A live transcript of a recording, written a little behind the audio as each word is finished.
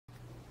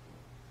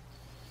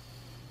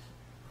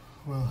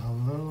Well,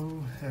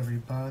 hello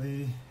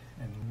everybody,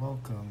 and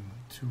welcome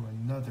to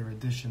another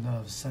edition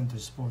of Center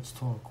Sports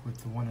Talk with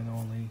the one and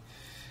only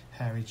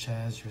Harry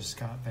Chaz, your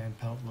Scott Van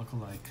Pelt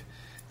lookalike.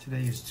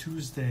 Today is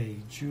Tuesday,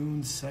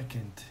 June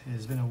 2nd. It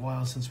has been a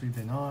while since we've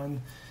been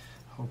on.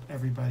 Hope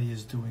everybody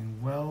is doing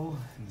well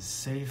and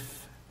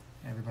safe.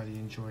 Everybody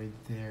enjoyed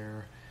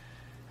their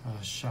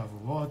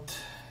Shavuot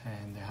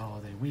and their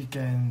holiday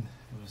weekend.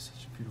 It was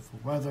such beautiful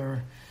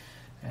weather.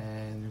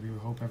 And we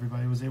hope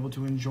everybody was able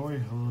to enjoy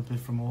a little bit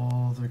from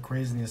all the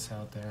craziness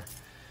out there.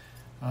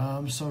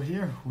 So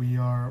here we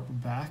are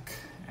back,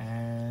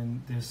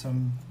 and there's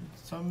some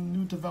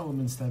new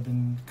developments that have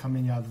been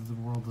coming out of the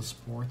world of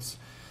sports.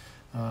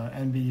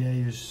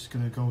 NBA is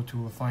going to go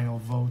to a final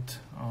vote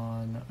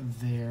on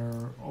their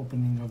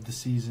opening of the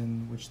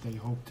season, which they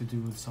hope to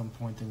do at some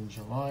point in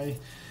July,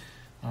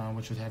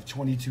 which would have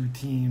 22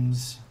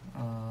 teams.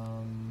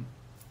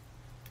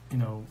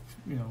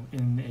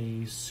 In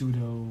a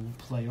pseudo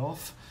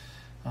playoff,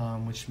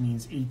 which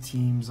means 8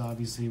 teams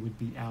obviously would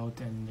be out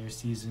and their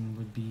season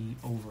would be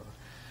over.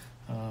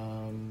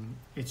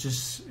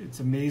 It's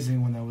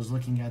amazing when I was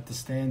looking at the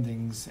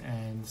standings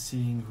and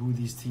seeing who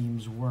these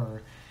teams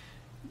were.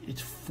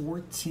 It's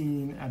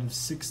 14 out of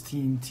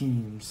 16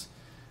 teams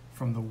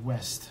from the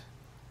West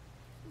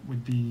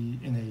would be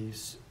in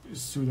a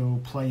pseudo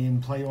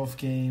play-in playoff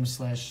game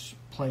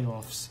 /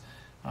 playoffs,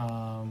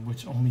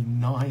 which only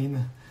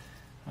 9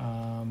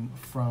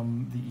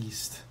 from the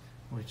East,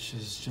 which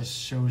is just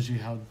shows you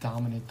how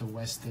dominant the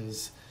West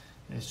is.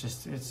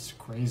 It's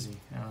crazy.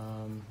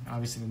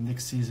 Obviously, the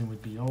Knicks season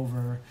would be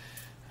over,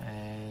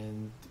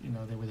 and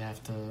they would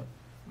have to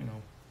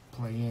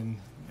play in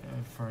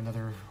for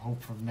another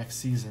hope for next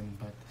season.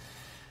 But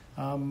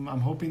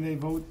I'm hoping they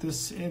vote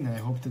this in. I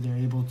hope that they're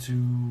able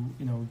to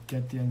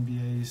get the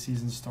NBA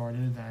season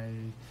started.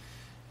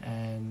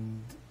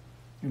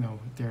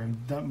 They're in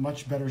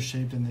much better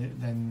shape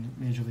than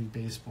Major League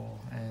Baseball.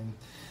 And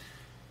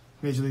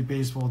Major League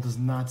Baseball does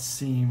not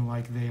seem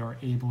like they are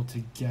able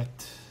to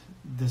get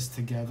this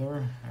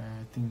together.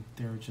 I think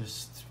they're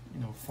just,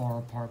 far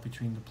apart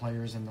between the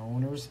players and the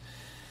owners.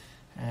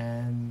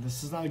 And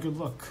this is not a good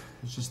look.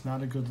 It's just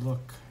not a good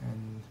look.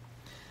 And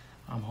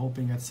I'm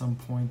hoping at some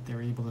point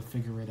they're able to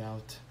figure it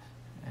out,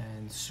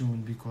 and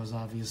soon, because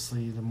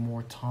obviously the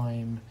more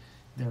time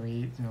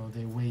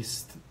they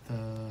waste,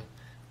 the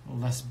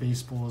less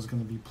baseball is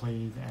going to be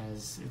played,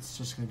 as it's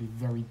just going to be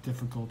very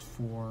difficult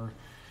for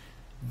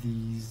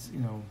these,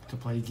 to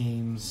play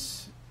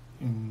games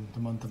in the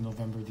month of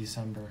November,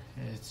 December.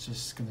 It's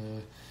just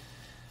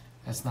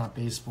that's not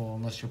baseball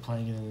unless you're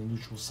playing it in a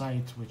neutral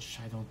site, which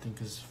I don't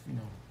think is,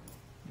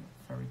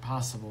 very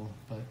possible.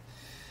 But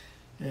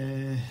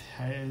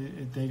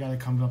they got to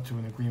come up to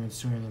an agreement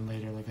sooner than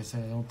later. Like I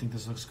said, I don't think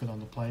this looks good on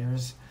the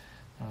players.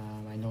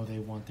 I know they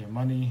want their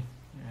money,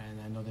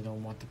 and I know they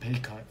don't want the pay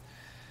cut.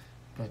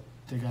 But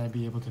they got to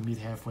be able to meet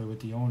halfway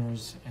with the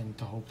owners and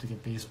to hope to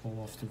get baseball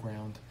off the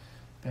ground.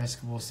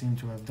 Basketball seemed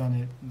to have done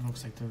it. It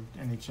looks like the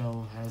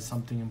NHL has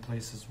something in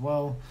place as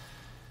well.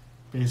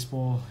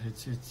 Baseball,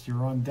 it's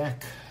you're on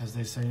deck, as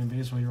they say in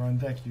baseball. You're on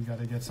deck. You got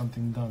to get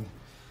something done.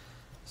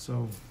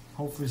 So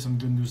hopefully some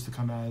good news to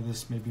come out of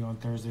this, maybe on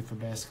Thursday for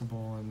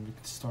basketball, and we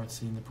can start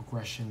seeing the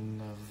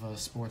progression of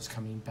sports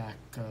coming back,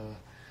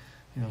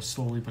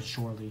 slowly but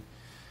surely.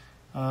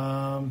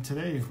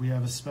 Today we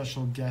have a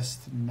special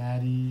guest,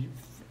 Maddie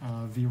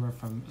Vera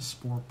from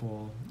Sport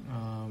Ball.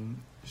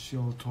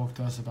 She'll talk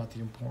to us about the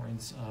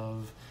importance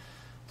of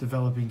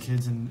developing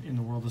kids in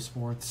the world of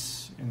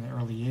sports in an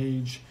early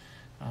age.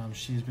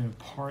 She's been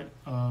a part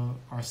of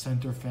our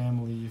center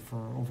family for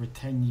over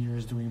 10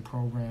 years, doing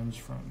programs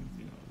from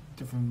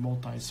different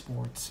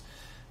multi-sports.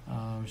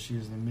 She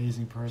is an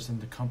amazing person.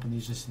 The company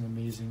is just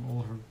amazing.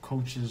 All her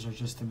coaches are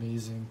just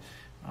amazing.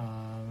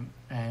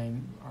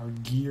 And are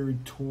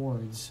geared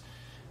towards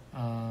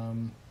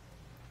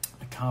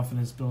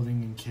confidence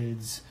building in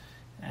kids,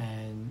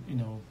 and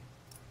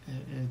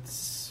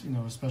it's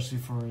especially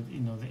for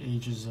the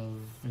ages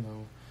of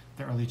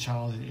the early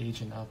childhood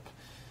age and up.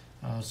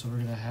 So we're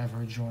gonna have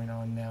her join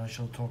on now.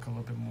 She'll talk a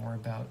little bit more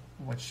about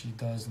what she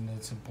does and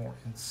its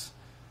importance.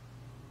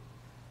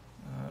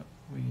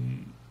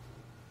 We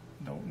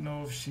don't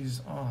know if she's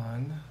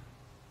on.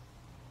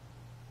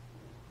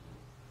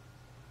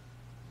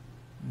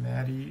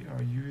 Maddie,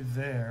 are you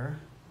there?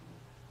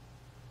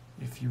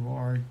 If you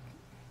are,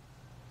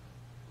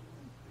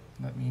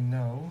 let me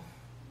know,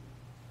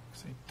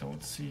 because I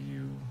don't see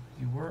you.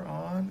 You were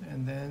on,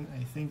 and then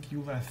I think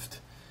you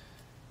left.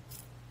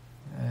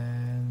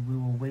 And we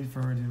will wait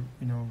for her to,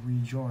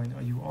 rejoin.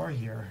 Oh, you are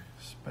here,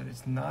 but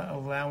it's not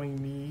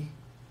allowing me.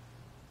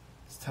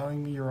 It's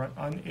telling me you're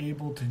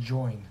unable to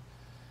join.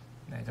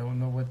 And I don't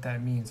know what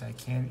that means. I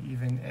can't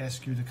even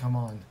ask you to come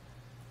on.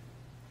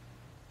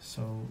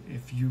 So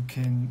if you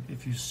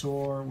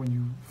saw when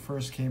you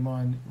first came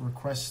on,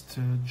 request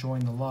to join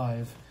the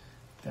live,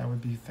 that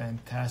would be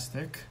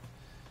fantastic.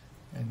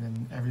 And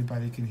then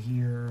everybody can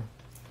hear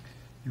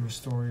your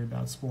story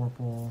about Sport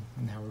Ball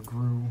and how it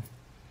grew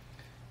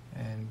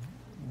and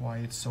why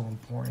it's so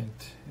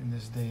important in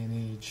this day and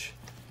age.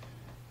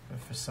 but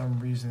for some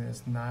reason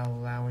it's not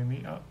allowing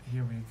me. Oh,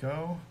 here we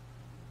go.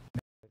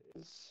 It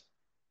is.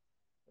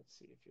 Let's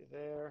see if you're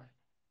there.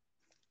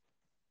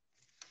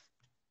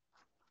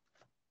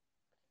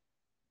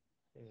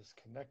 It is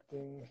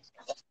connecting.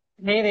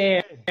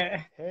 Hey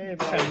there. Hey,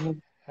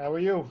 man. How are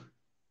you?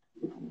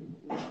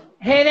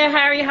 Hey there,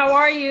 Harry. How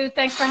are you?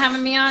 Thanks for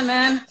having me on,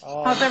 man.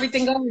 How's Um,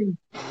 everything going?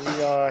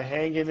 we are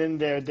hanging in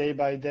there day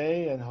by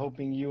day and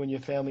hoping you and your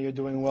family are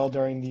doing well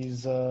during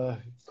these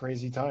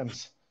crazy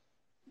times.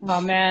 Oh,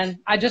 man.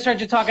 I just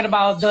heard you talking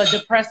about the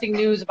depressing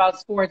news about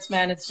sports,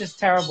 man. It's just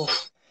terrible.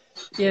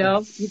 You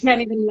It's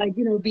can't even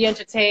be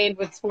entertained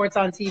with sports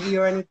on TV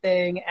or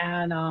anything.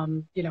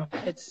 And,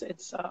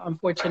 it's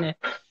unfortunate.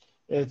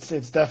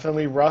 it's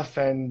definitely rough,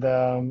 and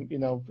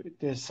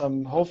there's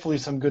some hopefully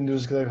some good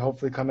news going to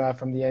hopefully come out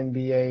from the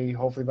NBA.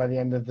 Hopefully by the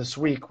end of this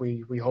week,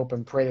 we hope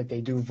and pray that they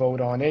do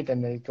vote on it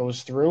and it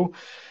goes through.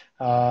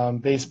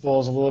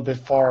 Baseball is a little bit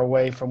far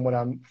away from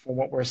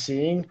what we're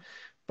seeing,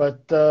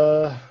 but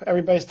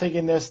everybody's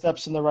taking their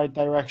steps in the right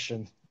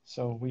direction.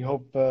 So we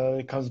hope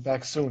it comes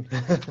back soon.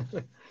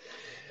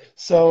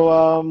 So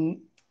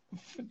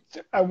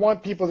I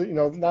want people to,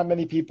 not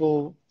many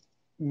people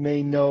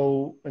may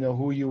know,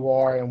 who you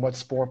are and what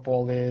sport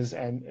ball is.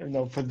 And,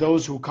 for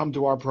those who come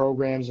to our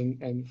programs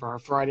and for our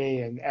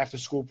Friday and after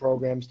school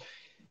programs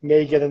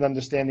may get an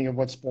understanding of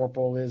what sport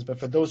ball is. But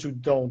for those who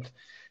don't,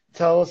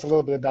 tell us a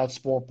little bit about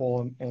sport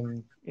ball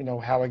and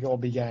how it all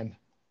began.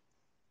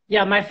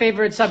 Yeah, my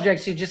favorite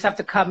subjects. You just have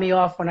to cut me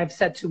off when I've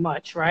said too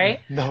much, right?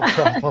 No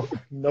problem.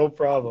 No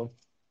problem.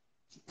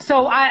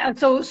 So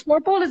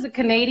Sportball is a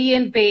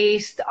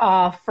Canadian-based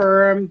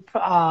firm.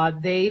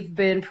 They've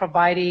been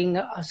providing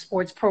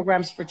sports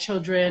programs for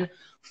children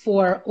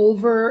for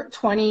over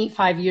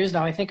 25 years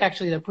now. I think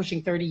actually they're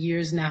pushing 30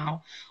 years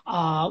now,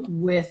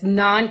 with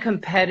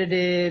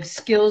non-competitive,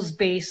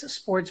 skills-based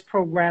sports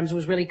programs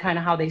was really kind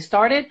of how they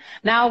started.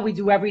 Now we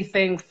do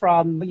everything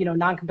from,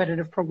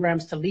 non-competitive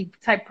programs to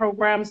league-type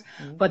programs,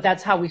 Mhm. but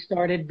that's how we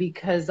started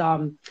because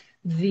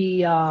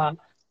the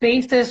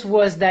basis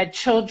was that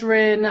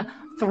children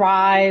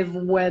thrive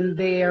when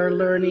they are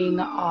learning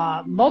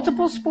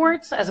multiple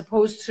sports as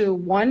opposed to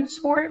one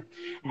sport.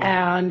 Right.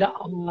 And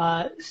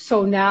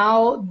so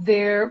now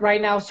they're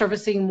right now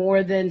servicing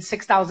more than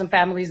 6,000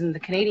 families in the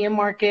Canadian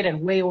market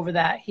and way over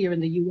that here in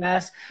the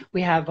US.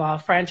 We have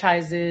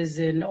franchises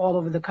in all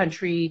over the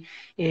country,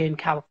 in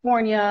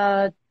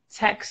California,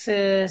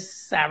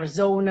 Texas,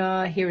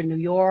 Arizona, here in New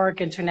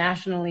York,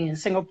 internationally in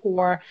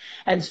Singapore.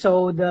 And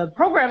so the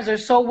programs are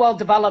so well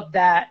developed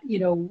that,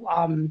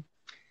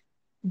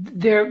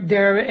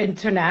 they're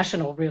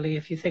international, really,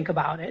 if you think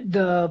about it.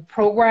 The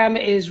program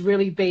is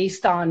really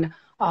based on,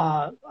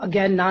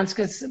 again,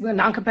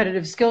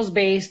 non-competitive skills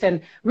based and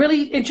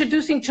really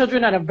introducing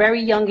children at a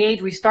very young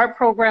age. We start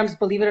programs,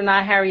 believe it or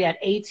not, Harry, at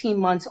 18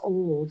 months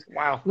old.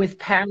 Wow. With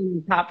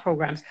parent top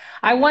programs.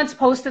 I once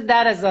posted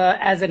that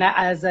as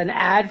an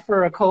ad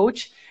for a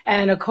coach,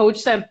 and a coach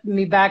sent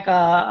me back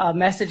a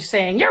message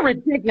saying, "You're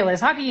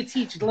ridiculous. How can you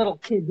teach little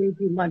kids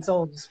 18 months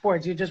old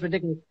sports? You're just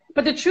ridiculous."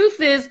 But the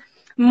truth is,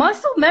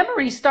 muscle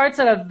memory starts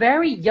at a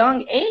very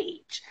young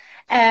age.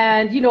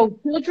 And,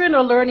 children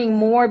are learning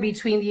more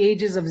between the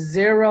ages of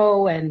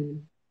 0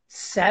 and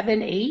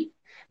 7, 8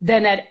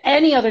 than at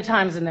any other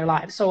times in their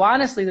lives. So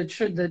honestly, the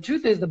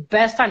truth is the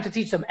best time to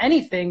teach them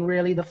anything,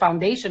 really, the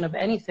foundation of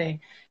anything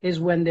is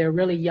when they're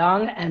really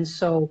young. And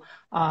so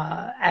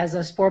as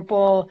a sport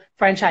ball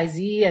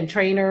franchisee and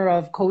trainer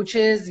of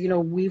coaches,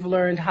 we've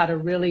learned how to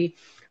really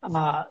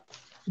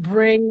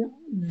bring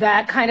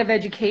that kind of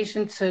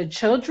education to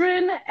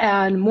children,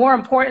 and more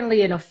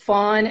importantly, in a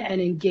fun and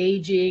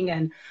engaging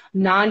and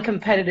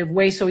non-competitive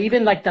way. So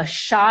even like the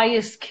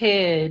shyest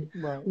kid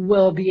Right.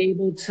 will be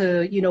able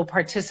to,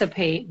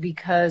 participate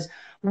because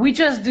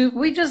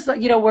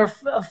we're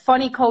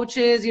funny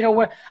coaches.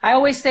 I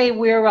always say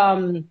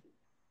we're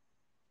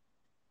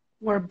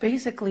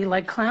basically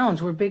like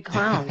clowns. We're big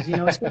clowns,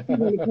 especially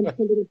when it comes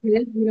to little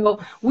kids.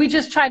 We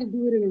just try to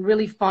do it in a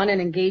really fun and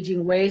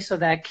engaging way so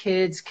that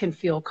kids can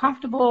feel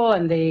comfortable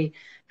and they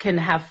can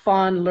have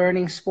fun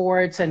learning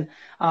sports. And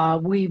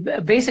we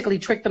basically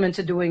trick them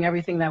into doing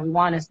everything that we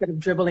want. Instead of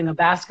dribbling a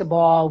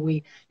basketball,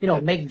 we,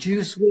 make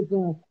juice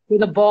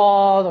with a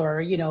ball,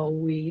 or,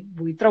 we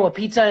throw a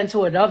pizza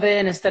into an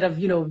oven instead of,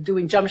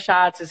 doing jump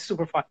shots. It's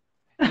super fun.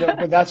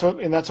 But that's what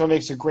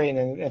makes it great.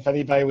 And if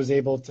anybody was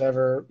able to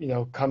ever,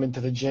 come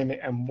into the gym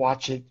and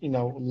watch it,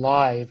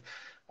 live,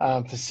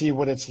 to see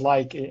what it's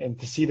like and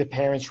to see the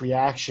parents'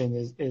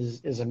 reaction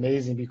is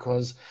amazing,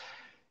 because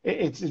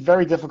it's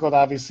very difficult,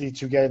 obviously,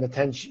 to get an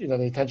attention,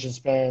 the attention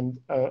span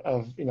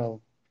of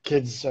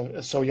kids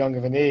so young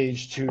of an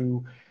age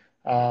to,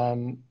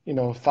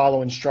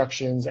 follow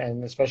instructions,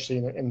 and especially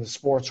in the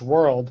sports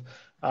world.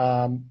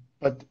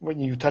 But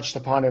when you touched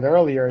upon it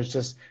earlier, it's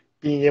just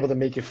being able to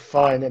make it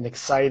fun and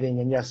exciting.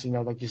 And yes,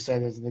 like you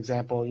said, as an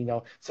example,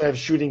 instead of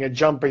shooting a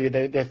jumper,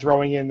 they're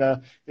throwing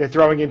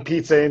in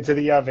pizza into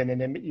the oven, and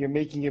then you're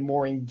making it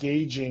more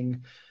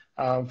engaging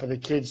for the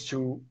kids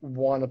to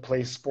want to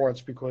play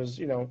sports, because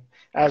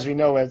as we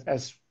know,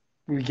 as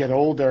we get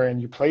older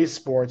and you play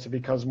sports, it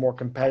becomes more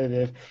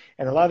competitive,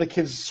 and a lot of the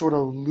kids sort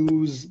of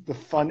lose the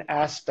fun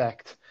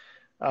aspect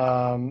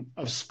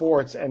of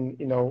sports, and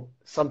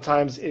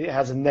sometimes it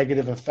has a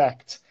negative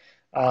effect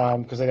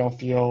because they don't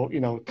feel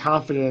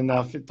confident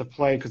enough to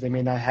play because they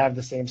may not have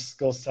the same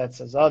skill sets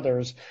as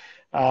others.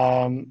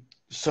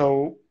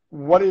 So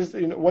what is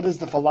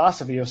the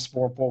philosophy of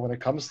sport ball when it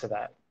comes to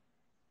that?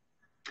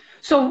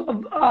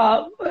 So,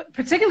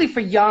 particularly for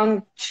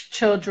young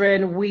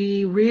children,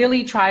 we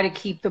really try to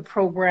keep the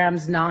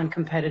programs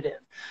non-competitive.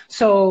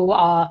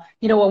 So,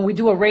 when we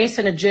do a race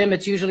in a gym,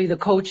 it's usually the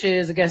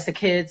coaches against the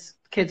kids.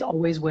 Kids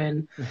always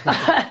win.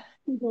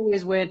 Kids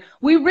always win.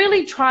 We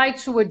really try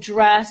to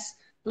address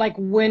like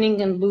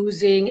winning and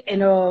losing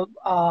in a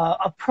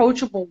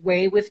approachable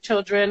way with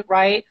children,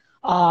 right?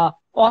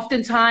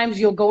 Oftentimes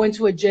you'll go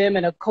into a gym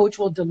and a coach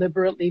will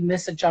deliberately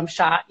miss a jump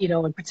shot,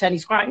 and pretend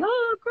he's crying,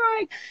 oh,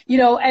 crying,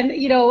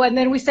 and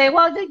then we say,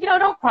 well,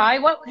 don't cry.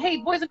 Well, hey,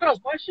 boys and girls,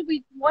 what should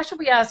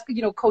we ask,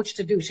 coach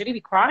to do? Should he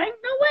be crying?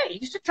 No way.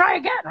 You should try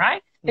again,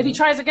 right? Mm-hmm. If he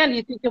tries again, do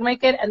you think he'll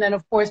make it? And then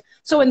of course,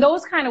 so in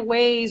those kind of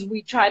ways,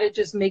 we try to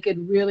just make it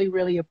really,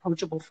 really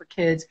approachable for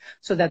kids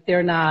so that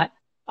they're not,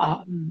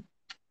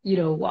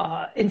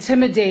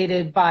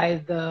 intimidated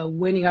by the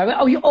winning.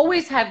 You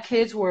always have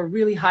kids who are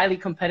really highly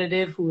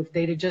competitive, who if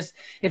they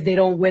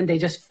don't win, they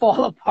just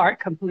fall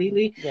apart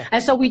completely. Yeah.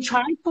 And so we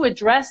try to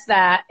address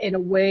that in a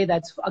way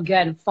that's,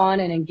 again, fun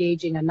and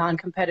engaging and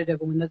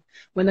non-competitive.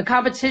 When the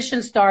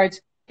competition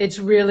starts, it's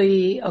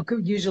really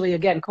usually,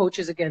 again,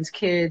 coaches against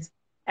kids.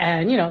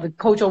 And, the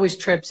coach always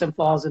trips and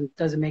falls and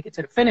doesn't make it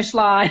to the finish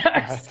line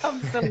or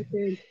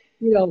something,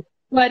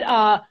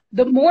 But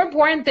the more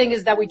important thing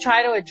is that we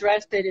try to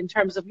address it in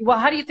terms of, well,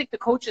 how do you think the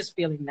coach is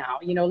feeling now?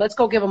 Let's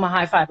go give him a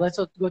high five. Let's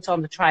go tell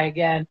him to try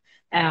again.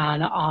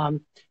 And,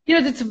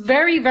 it's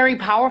very, very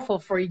powerful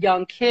for a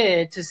young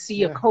kid to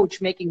see a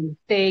coach making a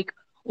mistake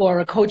or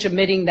a coach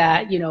admitting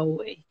that,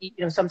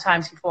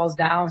 sometimes he falls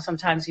down,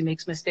 sometimes he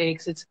makes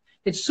mistakes.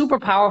 It's super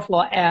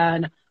powerful.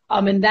 And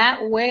in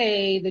that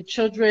way, the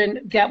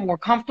children get more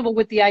comfortable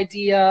with the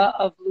idea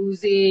of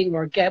losing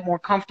or get more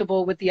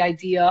comfortable with the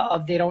idea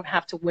of they don't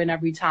have to win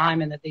every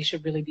time and that they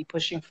should really be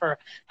pushing for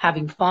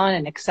having fun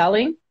and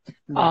excelling.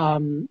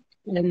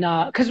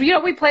 Because,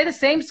 we play the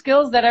same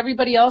skills that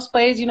everybody else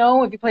plays.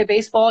 If you play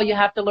baseball, you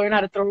have to learn how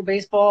to throw a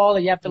baseball, or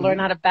you have to learn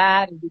how to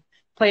bat. If you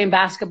play in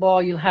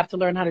basketball, you have to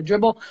learn how to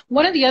dribble.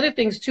 One of the other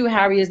things, too,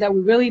 Harry, is that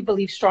we really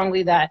believe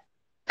strongly that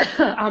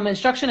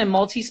instruction in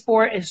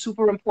multi-sport is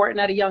super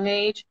important at a young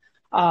age,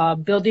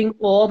 building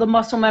all the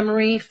muscle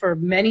memory for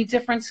many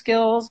different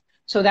skills.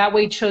 So that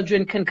way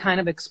children can kind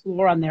of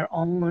explore on their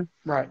own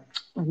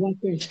what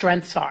their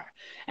strengths are.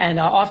 And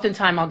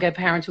oftentimes I'll get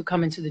parents who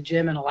come into the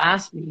gym and will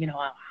ask me,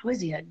 how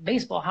is he at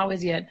baseball? How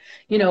is he at,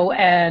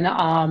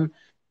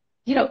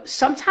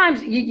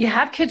 sometimes you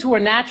have kids who are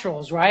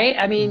naturals, right?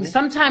 I mean,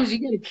 sometimes you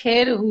get a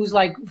kid who's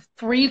like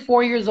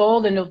 3-4 years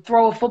old and he'll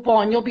throw a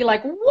football and you'll be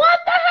like, what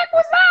the heck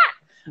was that?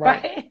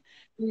 Right?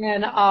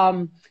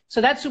 And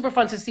so that's super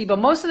fun to see. But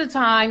most of the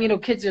time,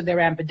 kids they're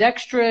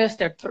ambidextrous.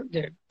 They're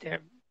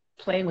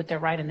playing with their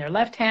right and their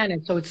left hand,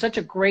 and so it's such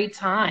a great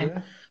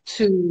time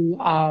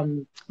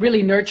to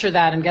really nurture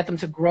that and get them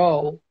to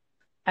grow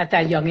at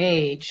that young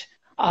age.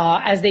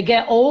 As they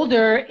get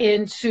older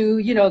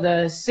into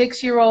the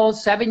 6-year-old,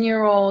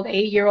 7-year-old,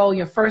 8-year-old,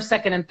 your first,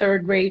 second, and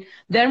third grade,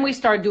 then we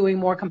start doing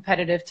more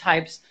competitive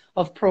types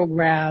of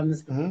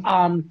programs.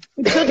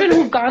 Children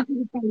who've gone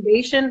through the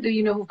foundation,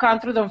 who've gone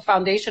through the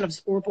foundation of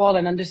sport ball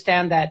and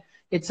understand that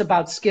it's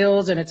about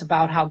skills and it's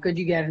about how good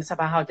you get and it's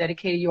about how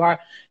dedicated you are.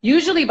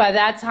 Usually by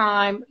that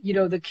time,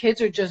 the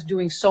kids are just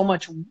doing so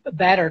much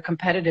better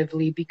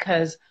competitively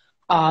because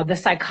the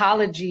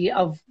psychology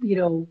of,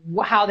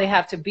 how they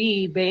have to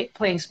be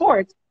playing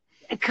sports,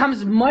 it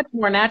comes much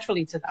more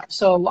naturally to them.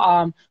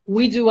 So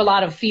we do a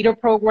lot of feeder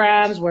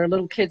programs where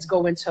little kids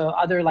go into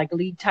other like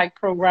league type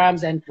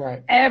programs. And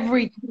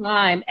every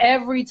time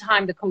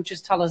the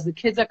coaches tell us the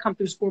kids that come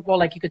through sport ball,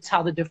 like you could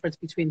tell the difference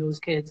between those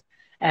kids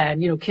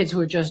and, kids who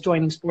are just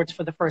joining sports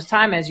for the first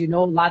time. As you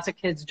know, lots of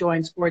kids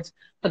join sports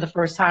for the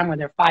first time when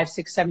they're 5,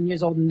 6, 7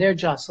 years old and they're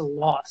just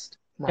lost.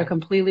 They're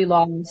completely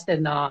lost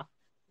and,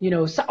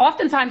 so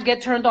oftentimes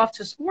get turned off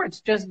to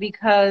sports just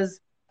because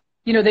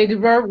they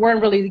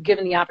weren't really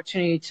given the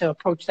opportunity to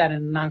approach that in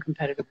a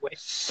non-competitive way.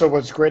 So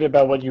what's great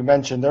about what you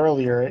mentioned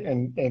earlier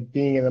and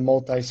being in a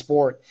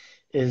multi-sport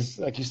is,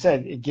 like you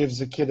said, it gives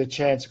a kid a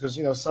chance because,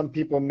 some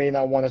people may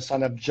not want to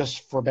sign up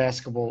just for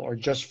basketball or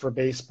just for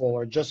baseball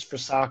or just for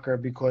soccer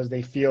because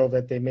they feel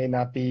that they may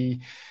not be,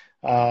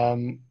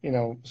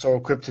 so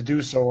equipped to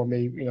do so, or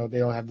maybe, they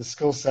don't have the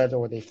skill set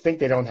or they think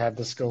they don't have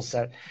the skill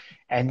set.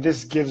 And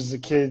this gives the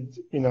kid,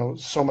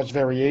 so much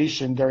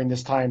variation during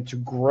this time to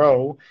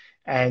grow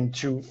and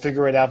to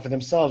figure it out for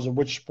themselves or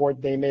which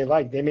sport they may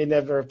like. They may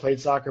never have played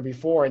soccer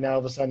before, and now all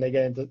of a sudden they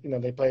get into,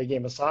 they play a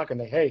game of soccer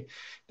and they, hey,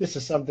 this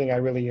is something I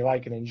really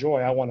like and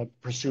enjoy. I want to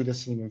pursue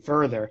this even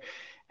further.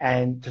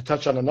 And to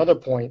touch on another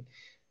point,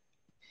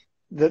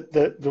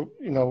 the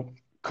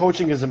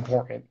coaching is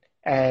important.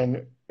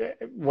 And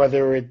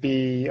whether it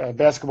be a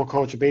basketball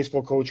coach, a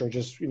baseball coach, or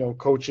just,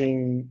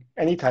 coaching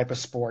any type of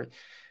sport,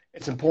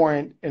 it's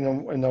important to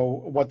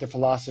know what the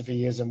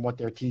philosophy is and what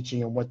they're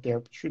teaching and what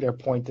their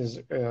point is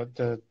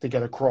to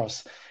get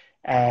across.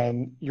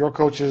 And your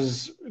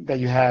coaches that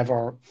you have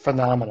are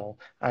phenomenal.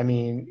 I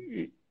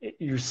mean,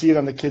 you see it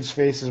on the kids'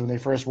 faces when they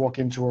first walk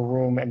into a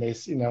room, and they,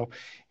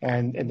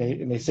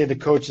 and they say the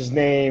coach's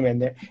name,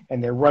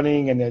 and they're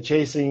running and they're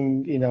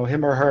chasing,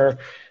 him or her.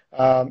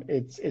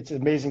 It's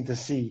amazing to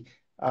see.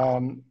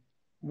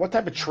 What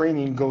type of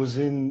training goes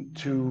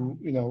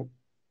into,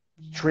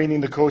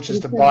 training the coaches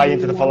to buy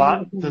into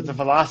the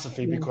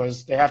philosophy,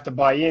 because they have to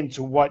buy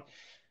into what,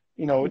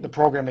 the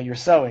program that you're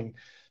selling.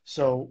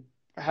 So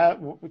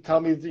tell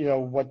me,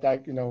 what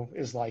that,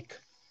 is like.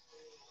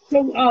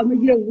 So,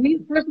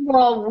 we first of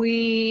all,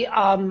 we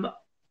are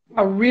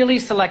really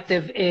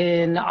selective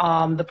in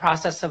the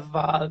process of,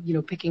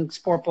 picking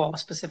sport ball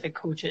specific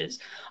coaches.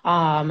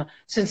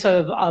 Since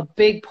a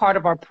big part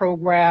of our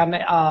program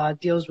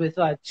deals with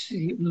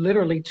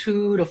literally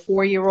 2 to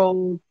 4 year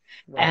olds,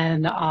 right.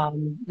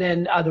 And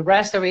then the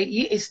rest of it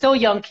is still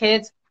young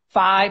kids,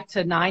 5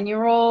 to 9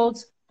 year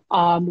olds.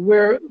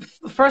 We're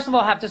first of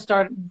all have to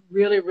start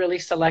really, really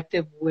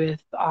selective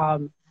with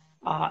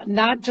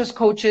not just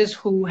coaches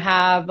who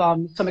have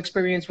some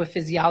experience with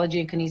physiology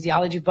and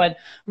kinesiology, but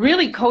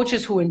really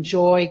coaches who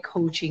enjoy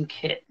coaching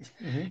kids.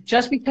 Mm-hmm.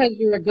 Just because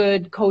you're a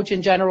good coach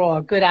in general or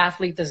a good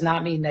athlete does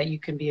not mean that you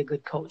can be a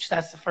good coach.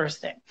 That's the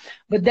first thing.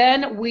 But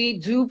then we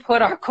do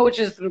put our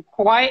coaches through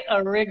quite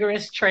a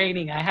rigorous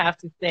training, I have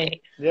to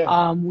say.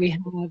 Yeah. We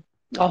have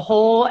a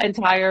whole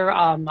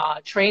entire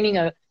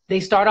training.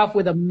 They start off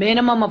with a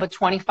minimum of a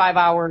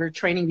 25-hour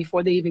training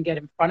before they even get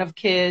in front of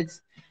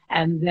kids.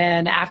 And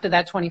then after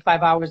that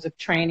 25 hours of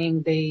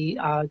training, they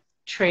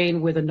train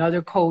with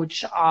another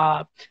coach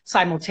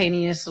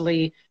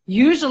simultaneously,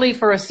 usually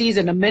for a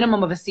season, a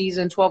minimum of a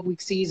season, 12-week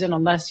season,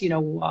 unless,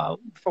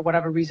 for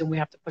whatever reason, we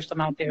have to push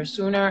them out there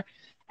sooner.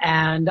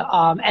 And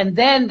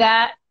then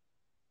that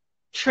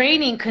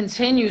training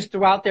continues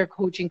throughout their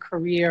coaching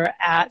career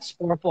at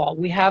sport ball.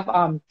 We have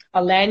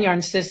a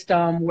lanyard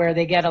system where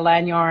they get a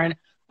lanyard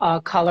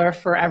color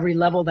for every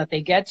level that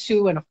they get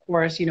to, and of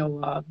course,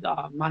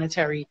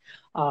 monetary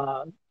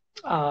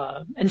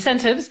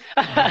incentives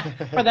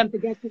for them to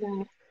get to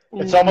that.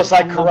 It's almost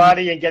like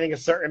karate and getting a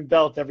certain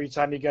belt every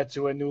time you get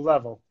to a new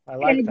level. I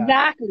like that.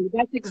 Exactly.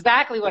 That's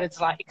exactly what it's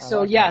like.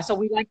 So yeah, so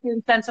we like to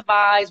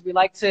incentivize. We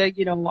like to,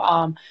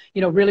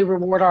 really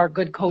reward our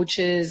good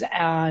coaches.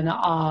 And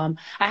I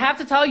have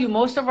to tell you,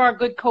 most of our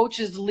good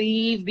coaches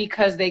leave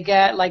because they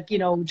get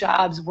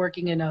jobs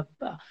working in a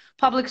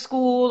public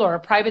school or a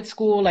private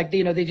school.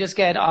 They just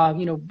get,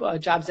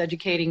 jobs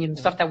educating and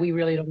stuff that we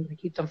really don't want to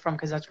keep them from,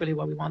 because that's really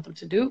what we want them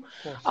to do.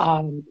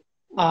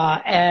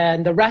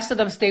 And the rest of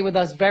them stay with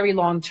us very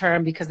long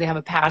term because they have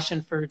a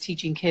passion for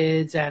teaching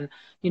kids and,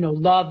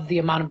 love the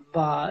amount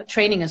of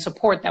training and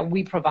support that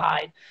we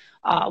provide.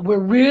 We're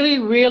really,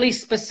 really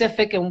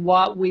specific in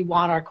what we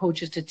want our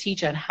coaches to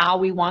teach and how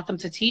we want them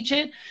to teach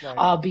it,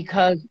 right.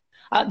 Because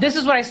this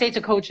is what I say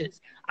to coaches.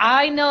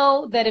 I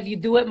know that if you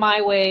do it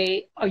my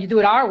way or you do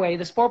it our way,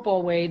 the sport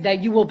ball way,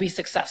 that you will be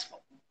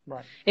successful.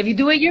 Right. If you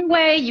do it your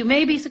way, you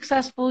may be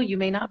successful, you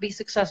may not be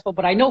successful,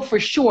 but I know for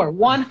sure,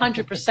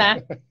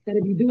 100%, that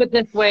if you do it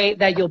this way,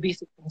 that you'll be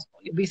successful.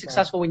 You'll be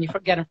successful when you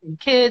get it from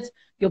kids.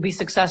 You'll be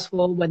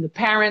successful when the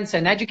parents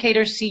and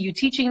educators see you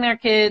teaching their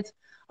kids.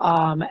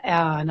 As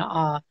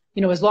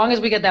long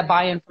as we get that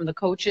buy-in from the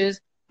coaches,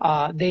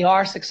 they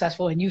are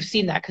successful. And you've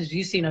seen that because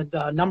you've seen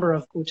a number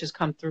of coaches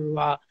come through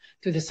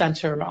the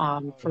center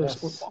for the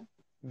sport ball.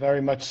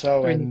 Very much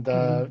so, and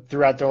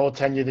throughout the whole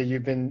tenure that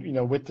you've been,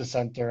 with the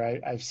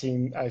center, I've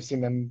seen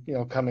them,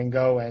 come and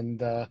go, and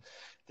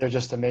they're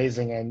just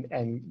amazing.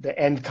 And the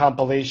end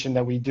compilation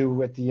that we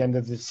do at the end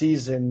of the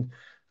season,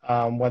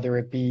 whether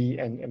it be,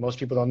 and most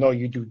people don't know,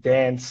 you do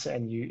dance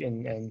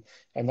and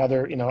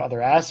other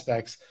other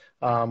aspects.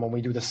 When we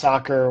do the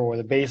soccer or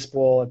the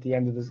baseball at the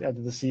end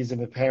of the season,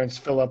 the parents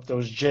fill up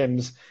those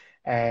gyms.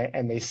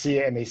 And they see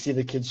it, and they see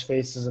the kids'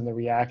 faces and the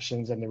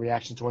reactions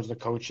towards the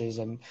coaches,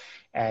 and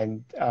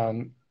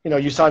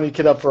you sign your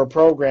kid up for a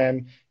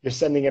program, you're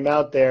sending him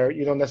out there,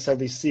 you don't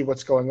necessarily see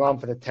what's going on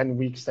for the 10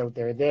 weeks that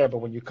they're there, but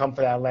when you come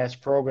for that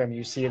last program,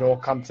 you see it all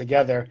come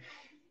together.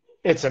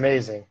 It's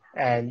amazing,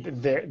 and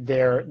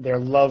their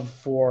love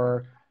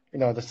for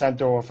the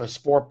center or for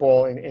sport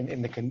ball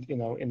in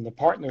the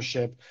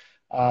partnership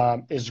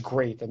is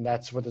great, and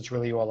that's what it's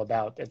really all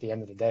about at the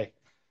end of the day.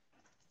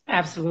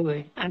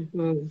 Absolutely.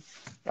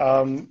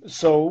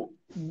 So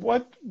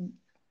what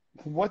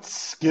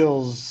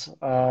skills,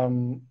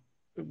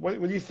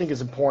 what do you think is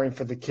important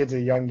for the kids at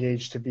a young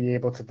age to be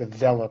able to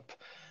develop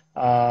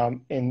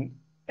in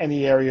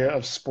any area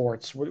of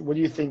sports? What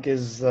do you think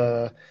is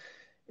the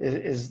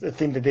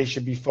thing that they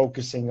should be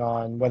focusing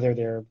on, whether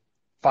they're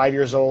 5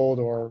 years old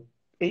or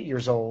 8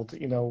 years old,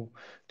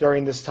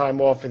 during this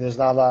time off, and there's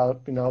not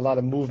a lot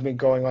of movement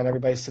going on.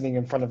 Everybody's sitting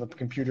in front of a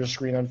computer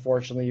screen,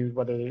 unfortunately,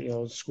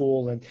 whether,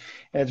 school, and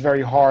it's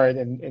very hard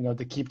and,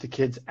 to keep the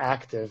kids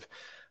active.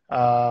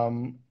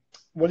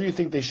 What do you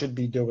think they should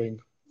be doing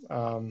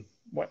on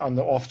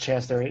the off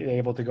chance they're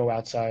able to go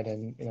outside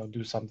and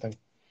do something?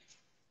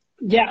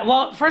 Yeah,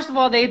 well, first of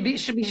all,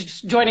 should be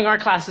joining our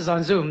classes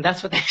on Zoom.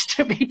 That's what they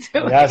should be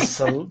doing. Yes,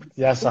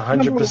 yes,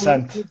 Number one.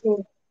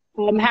 100%.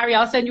 So, Harry,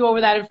 I'll send you over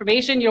that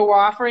information. We're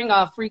offering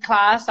a free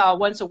class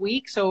once a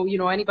week, so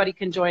anybody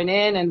can join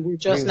in, and we're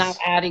just now Please.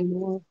 adding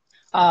more,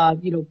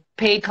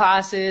 paid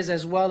classes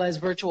as well as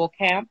virtual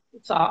camps.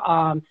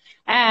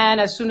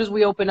 And as soon as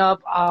we open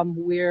up,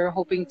 we're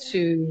hoping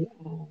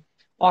to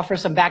offer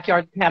some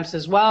backyard camps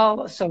as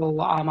well. So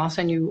I'll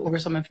send you over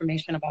some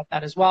information about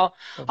that as well.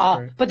 That's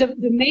great. But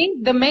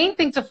the main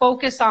thing to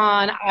focus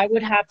on, I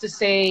would have to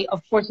say,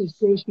 of course, is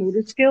gross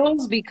motor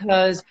skills,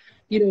 because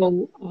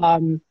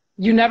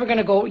you're never going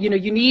to go,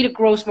 you need a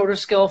gross motor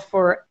skill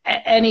for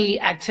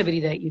any activity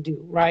that you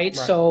do, right?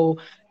 Right. So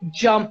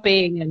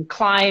jumping and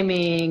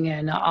climbing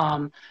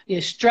and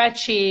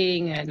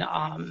stretching and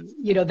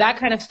that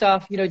kind of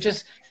stuff,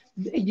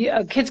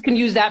 kids can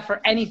use that for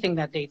anything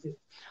that they do.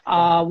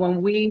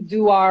 When we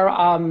do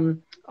our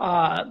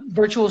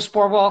virtual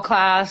sport ball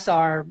class,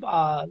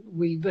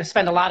 we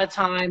spend a lot of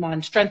time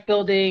on strength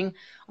building,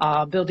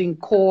 building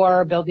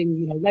core,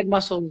 building leg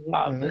muscles,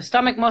 the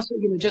stomach muscle,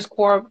 just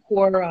core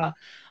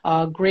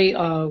great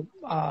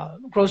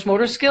gross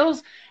motor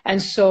skills.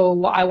 And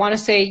so I want to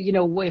say,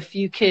 if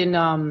you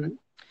can.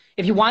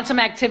 If you want some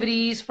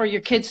activities for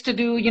your kids to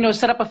do,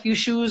 set up a few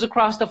shoes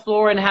across the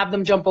floor and have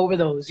them jump over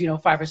those,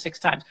 5 or 6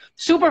 times.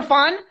 Super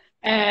fun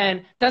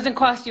and doesn't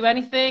cost you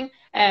anything.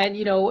 And,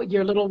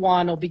 your little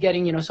one will be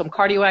getting, some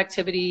cardio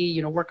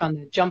activity, work on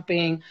the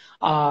jumping,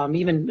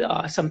 even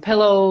some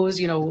pillows,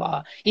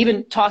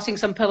 even tossing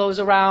some pillows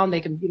around.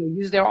 They can,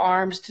 use their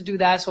arms to do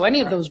that. So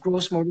any of those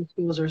gross motor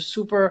skills are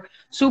super,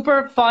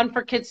 super fun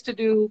for kids to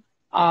do.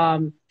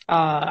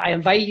 I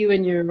invite you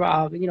and your,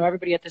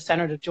 everybody at the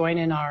center to join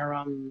in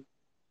our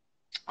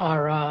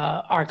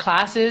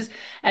classes.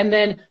 And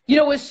then,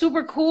 it's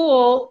super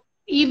cool,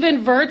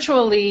 even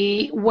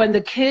virtually, when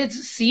the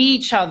kids see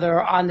each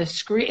other on the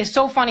screen. It's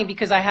so funny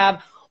because I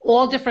have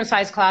all different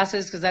size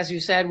classes, because as you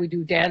said, we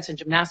do dance and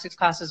gymnastics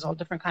classes, all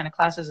different kind of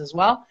classes as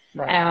well.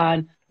 Right.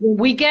 And when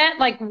we get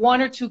like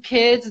 1 or 2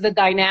 kids, the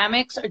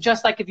dynamics are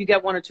just like if you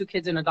get 1 or 2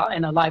 kids in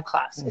a live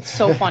class. It's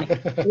so funny. You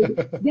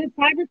get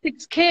 5 or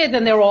 6 kids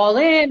and they're all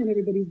in and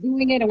everybody's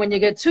doing it. And when you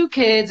get 2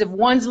 kids, if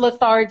one's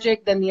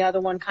lethargic, then the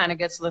other one kind of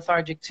gets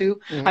lethargic too.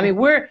 Mm-hmm. I mean,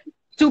 we're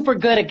super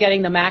good at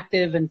getting them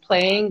active and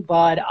playing,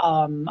 but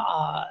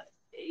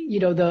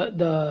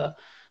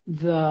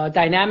the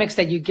dynamics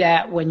that you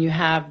get when you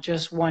have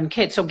just 1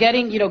 kid. So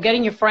getting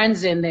your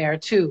friends in there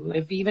too,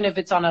 even if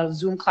it's on a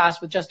Zoom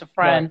class with just a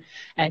friend,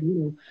 right.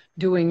 And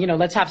doing,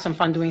 let's have some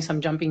fun doing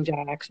some jumping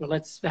jacks, or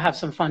let's have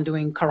some fun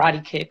doing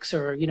karate kicks,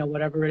 or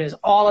whatever it is.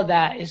 All of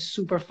that is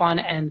super fun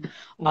and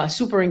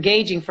super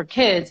engaging for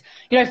kids.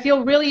 I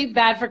feel really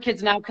bad for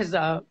kids now because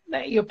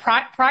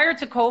prior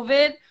to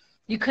COVID,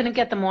 you couldn't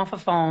get them off a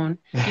phone,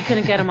 you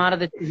couldn't get them out of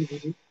the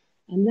TV.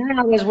 And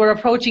now, as we're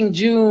approaching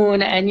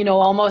June and,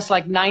 almost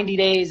like 90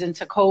 days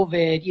into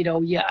COVID,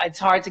 it's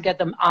hard to get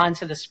them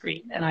onto the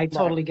screen. And I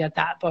totally get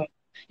that. But,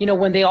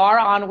 when they are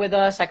on with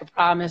us, I can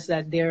promise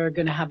that they're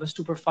going to have a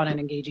super fun and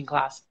engaging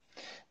class.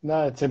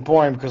 No, it's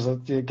important because,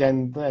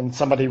 again, and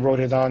somebody wrote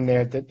it on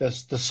there, that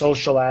the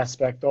social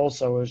aspect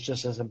also is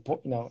just as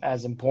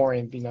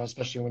important,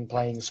 especially when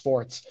playing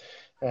sports.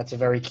 That's a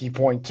very key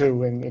point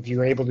too. And if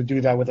you're able to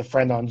do that with a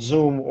friend on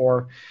Zoom,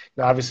 or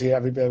obviously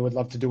everybody would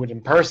love to do it in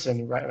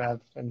person, right?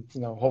 And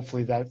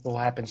hopefully that will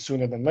happen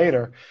sooner than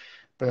later.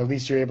 But at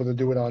least you're able to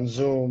do it on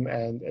Zoom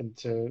and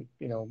to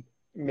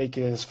make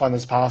it as fun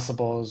as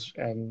possible,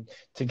 and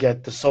to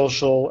get the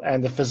social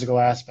and the physical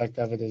aspect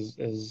of it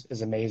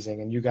is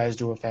amazing. And you guys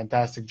do a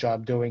fantastic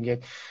job doing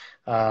it.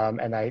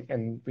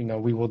 And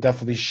we will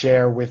definitely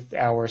share with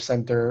our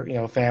center,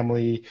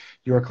 family,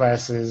 your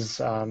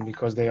classes,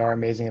 because they are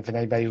amazing. And for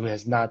anybody who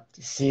has not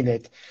seen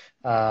it,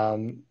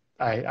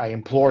 I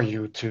implore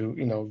you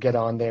to, get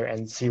on there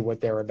and see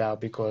what they're about,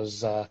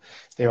 because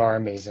they are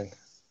amazing.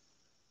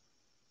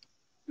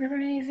 We're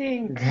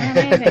amazing.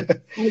 I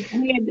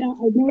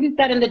noticed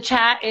that in the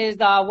chat is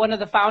one of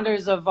the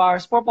founders of our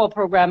sport ball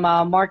program,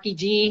 Marky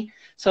G.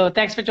 So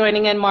thanks for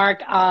joining in,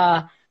 Mark.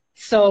 What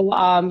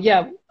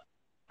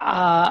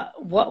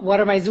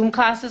are my Zoom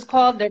classes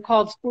called? They're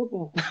called sport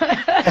ball.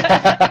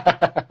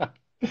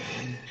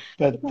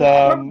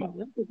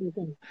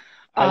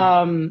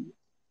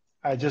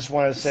 I just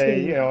want to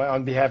say,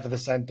 on behalf of the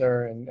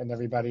center and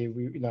everybody,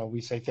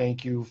 we say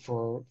thank you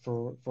for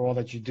all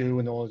that you do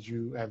and all that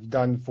you have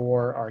done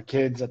for our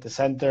kids at the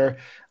center,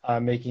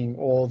 making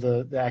all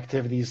the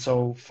activities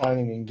so fun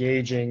and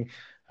engaging,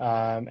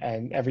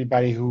 and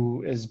everybody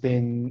who has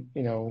been,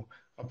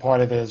 a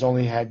part of it has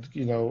only had,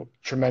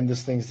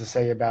 tremendous things to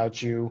say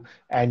about you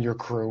and your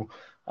crew.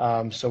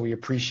 So we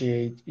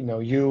appreciate,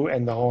 you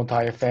and the whole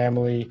entire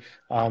family,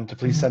 to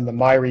please send them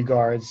my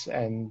regards,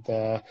 and,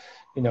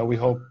 we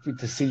hope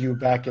to see you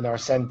back in our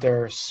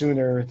center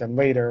sooner than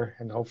later,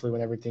 and hopefully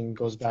when everything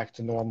goes back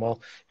to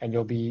normal, and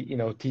you'll be,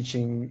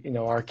 teaching,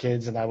 our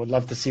kids. And I would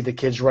love to see the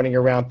kids running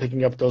around,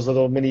 picking up those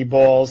little mini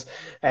balls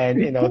and,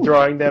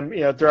 throwing them,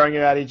 throwing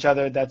them at each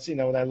other. That's,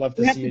 what I love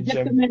to We have see to a dip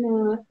gym.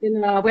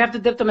 them we have to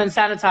dip them in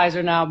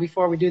sanitizer now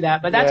before we do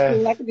that. But that's Yeah.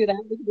 cool. I can do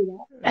that. We can do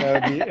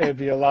that. It'd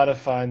be a lot of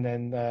fun,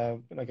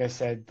 and like I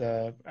said,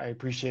 I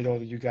appreciate all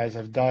that you guys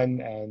have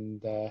done,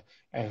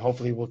 and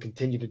hopefully we'll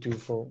continue to do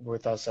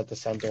with us at the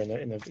center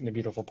in a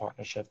beautiful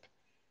partnership.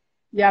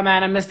 Yeah,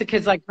 man, I miss the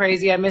kids like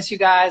crazy. I miss you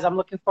guys. I'm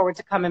looking forward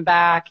to coming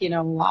back,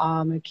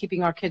 and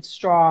keeping our kids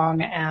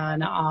strong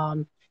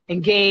and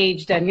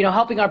engaged and,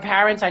 helping our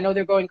parents. I know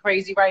they're going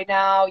crazy right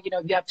now. You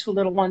have two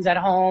little ones at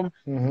home.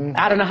 Hmm.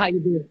 I don't know how you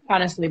do it,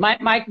 honestly.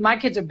 My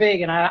kids are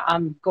big and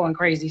I'm going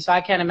crazy. So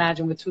I can't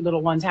imagine with two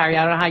little ones, Harry.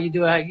 I don't know how you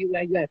do it. You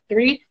have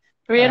three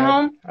at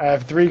home? I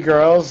have three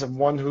girls, and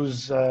one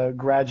who's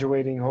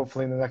graduating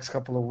hopefully in the next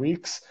couple of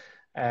weeks,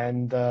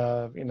 and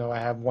I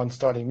have one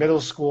starting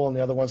middle school and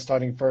the other one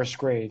starting first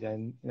grade,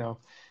 and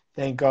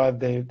thank God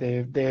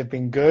they have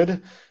been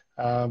good.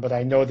 But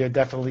I know they're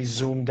definitely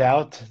zoomed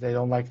out. They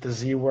don't like the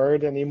Z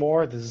word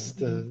anymore. The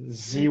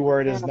Z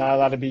word is not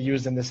allowed to be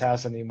used in this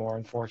house anymore,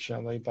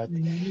 unfortunately. But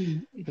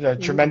a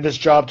tremendous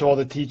job to all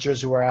the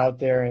teachers who are out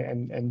there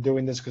and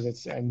doing this,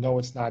 because I know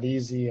it's not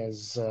easy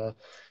as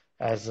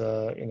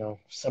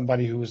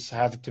somebody who's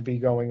have to be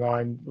going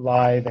on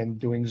live and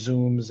doing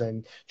Zooms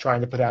and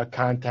trying to put out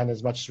content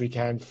as much as we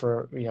can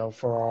for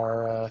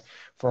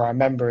our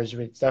members.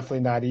 It's definitely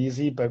not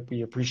easy, but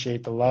we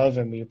appreciate the love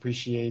and we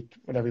appreciate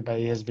what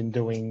everybody has been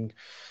doing.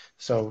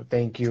 So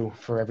thank you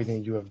for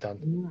everything you have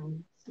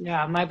done.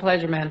 Yeah, my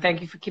pleasure, man.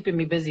 Thank you for keeping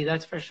me busy.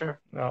 That's for sure.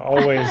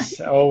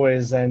 Always,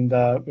 always, and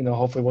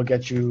hopefully we'll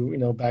get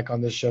you back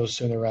on this show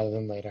sooner rather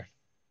than later.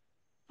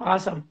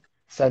 Awesome.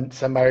 Send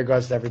my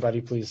regards to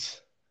everybody,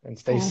 please, and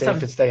stay safe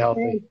Awesome. and stay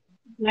healthy. Hey,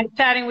 nice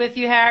chatting with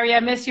you, Harry. I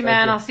miss you, Thank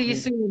man. you. I'll see you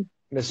soon.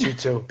 Miss you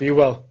too. Be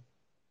well.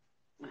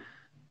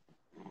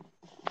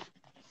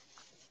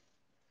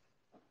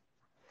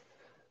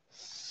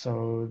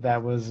 So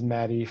that was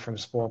Maddie from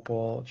Sport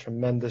Ball.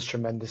 Tremendous,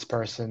 tremendous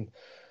person.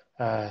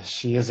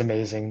 She is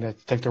amazing. I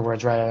took the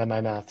words right out of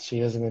my mouth.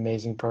 She is an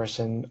amazing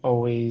person,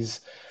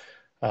 always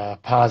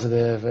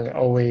positive and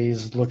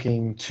always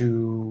looking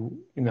to,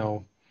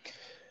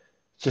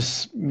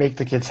 just make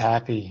the kids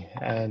happy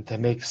and to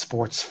make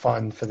sports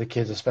fun for the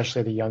kids,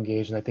 especially at a young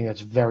age. And I think that's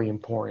very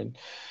important.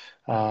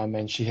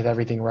 And she hit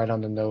everything right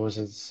on the nose.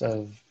 It's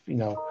the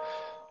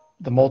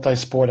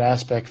multi-sport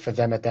aspect for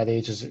them at that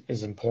age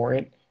is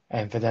important,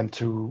 and for them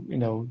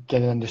to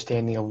get an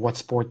understanding of what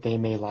sport they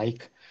may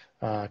like.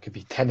 It could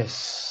be tennis,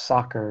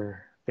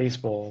 soccer,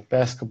 baseball,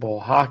 basketball,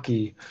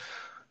 hockey.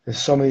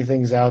 There's so many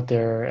things out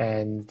there,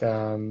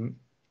 and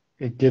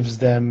it gives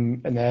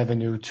them an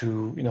avenue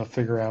to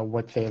figure out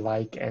what they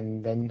like,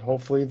 and then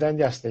hopefully then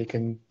yes they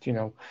can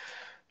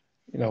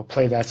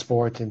play that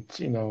sport and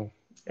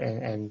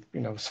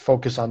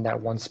focus on that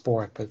one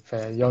sport. But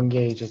at a young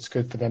age, it's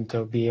good for them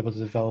to be able to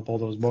develop all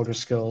those motor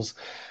skills,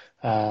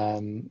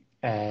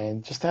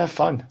 and just to have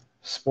fun.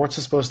 Sports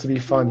is supposed to be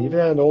fun, even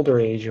at an older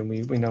age, and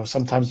we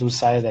sometimes lose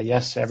sight of that.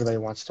 Yes, everybody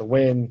wants to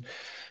win,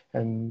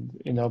 and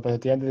but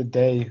at the end of the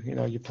day,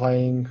 you're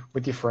playing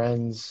with your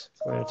friends,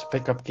 whether it's a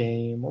pickup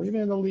game or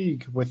even in a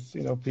league with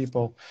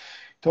people.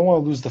 Don't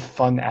want to lose the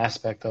fun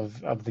aspect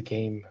of the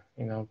game,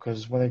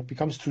 because when it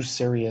becomes too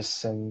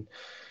serious and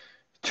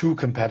too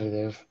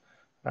competitive,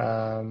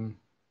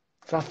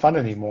 it's not fun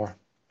anymore.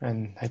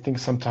 And I think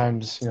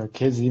sometimes,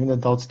 kids, even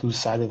adults lose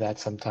sight of that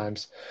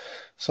sometimes.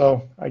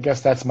 So I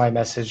guess that's my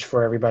message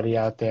for everybody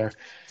out there.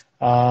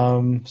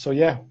 So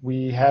yeah,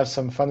 we have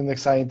some fun and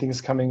exciting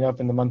things coming up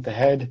in the month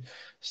ahead.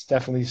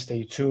 Definitely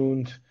stay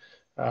tuned.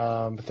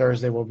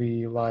 Thursday we'll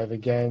be live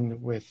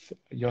again with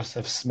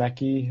Yosef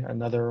Smeki,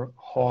 another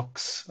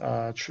Hawks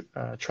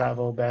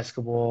travel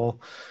basketball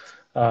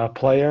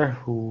player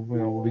who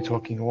will be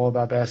talking all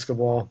about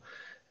basketball,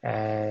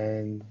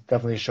 and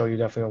definitely a show you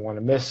definitely don't want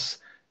to miss.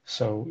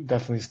 So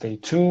definitely stay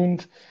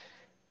tuned,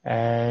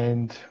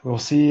 and we'll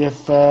see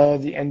if the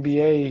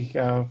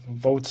NBA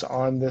votes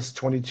on this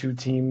 22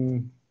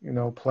 team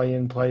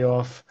play-in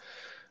playoff,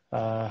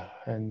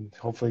 and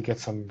hopefully get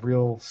some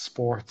real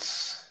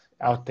sports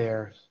out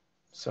there.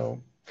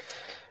 So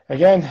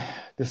again,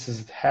 this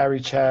is Harry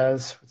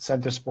Chaz with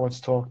Center Sports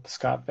Talk, the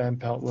Scott Van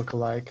Pelt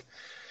lookalike.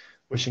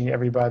 Wishing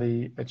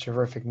everybody a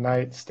terrific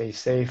night. Stay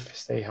safe,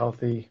 stay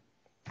healthy,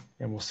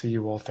 and we'll see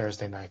you all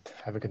Thursday night.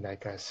 Have a good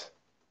night, guys.